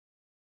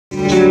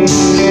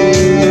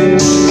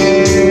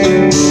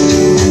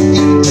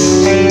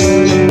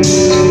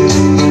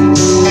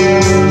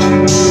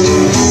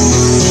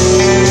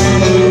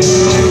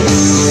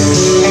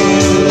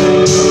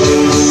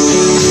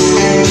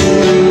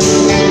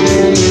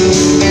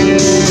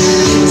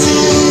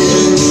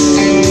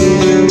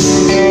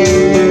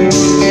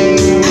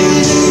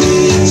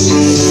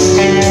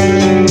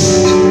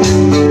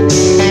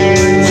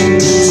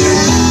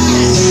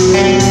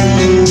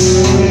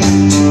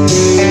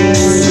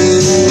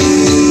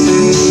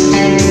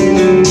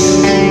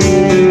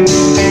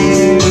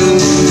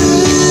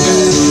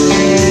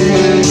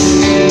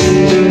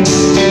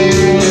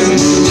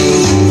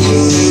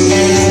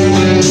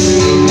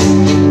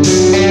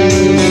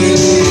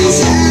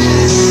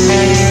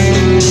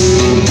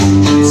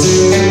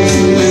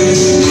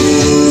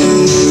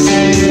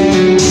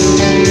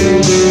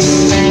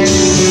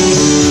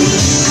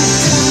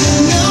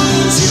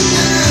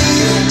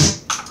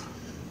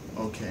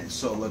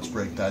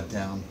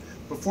down.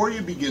 Before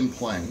you begin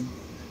playing,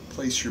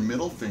 place your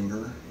middle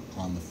finger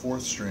on the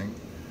 4th string,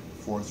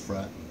 4th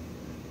fret.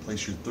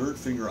 Place your 3rd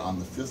finger on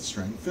the 5th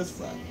string, 5th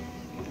fret.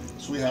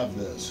 So we have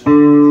this. Okay,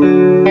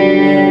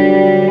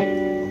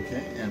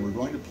 and we're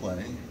going to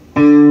play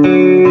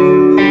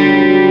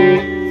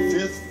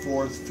 5th,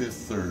 4th,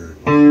 5th, 3rd,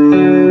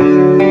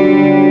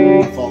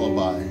 followed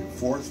by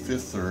 4th,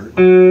 5th, 3rd,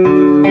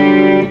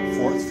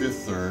 4th,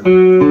 5th, 3rd,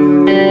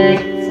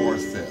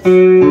 4th, 5th.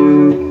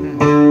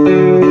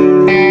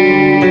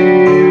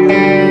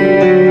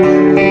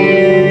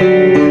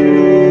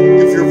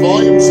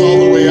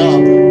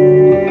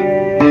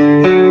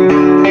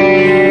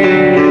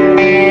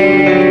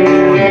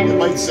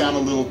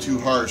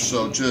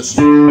 So just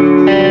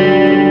roll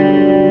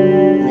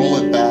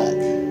it back.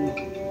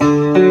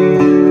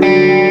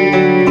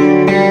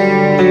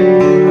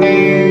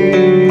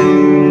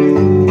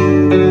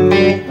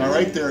 Now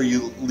right there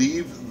you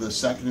leave the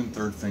 2nd and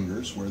 3rd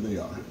fingers where they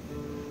are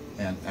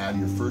and add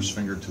your 1st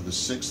finger to the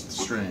 6th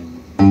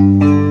string.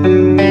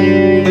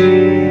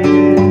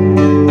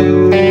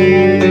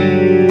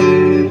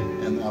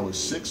 And that was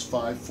 6,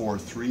 5, 4,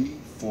 3,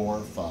 4,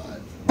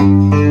 5.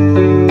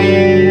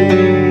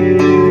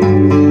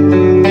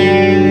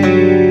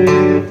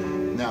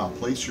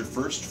 Place your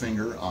 1st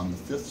finger on the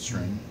 5th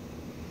string,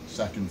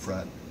 2nd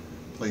fret.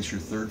 Place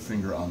your 3rd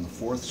finger on the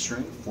 4th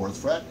string, 4th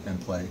fret, and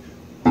play.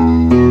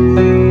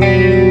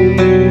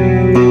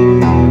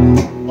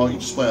 Oh, you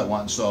just play it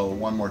once, so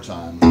one more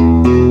time.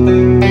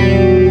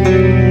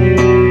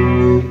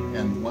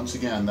 And once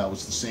again, that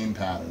was the same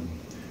pattern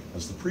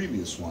as the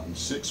previous one.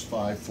 6,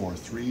 5, 4,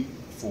 3,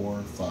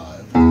 4,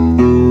 5.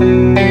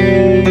 And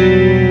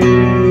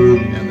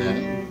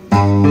then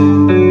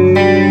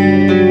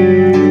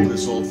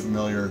this old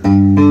familiar.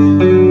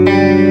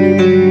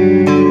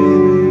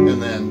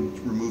 And then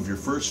remove your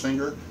 1st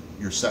finger,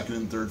 your 2nd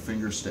and 3rd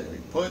fingers stay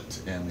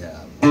put, and we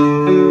have.